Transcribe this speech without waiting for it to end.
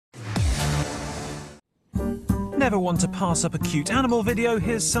ever want to pass up a cute animal video,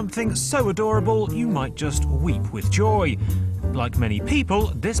 here's something so adorable you might just weep with joy. Like many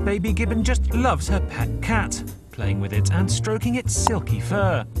people, this baby gibbon just loves her pet cat, playing with it and stroking its silky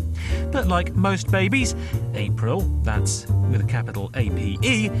fur. But like most babies, April, that's with a capital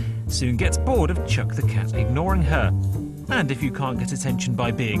A-P-E, soon gets bored of Chuck the cat ignoring her. And if you can't get attention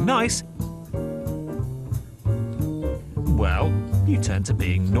by being nice, well, you turn to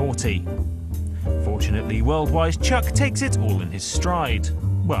being naughty. Fortunately, Worldwise Chuck takes it all in his stride.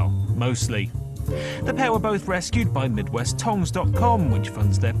 Well, mostly. The pair were both rescued by MidwestTongs.com, which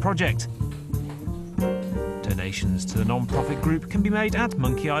funds their project. Donations to the non-profit group can be made at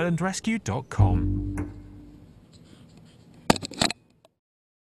monkeyislandrescue.com.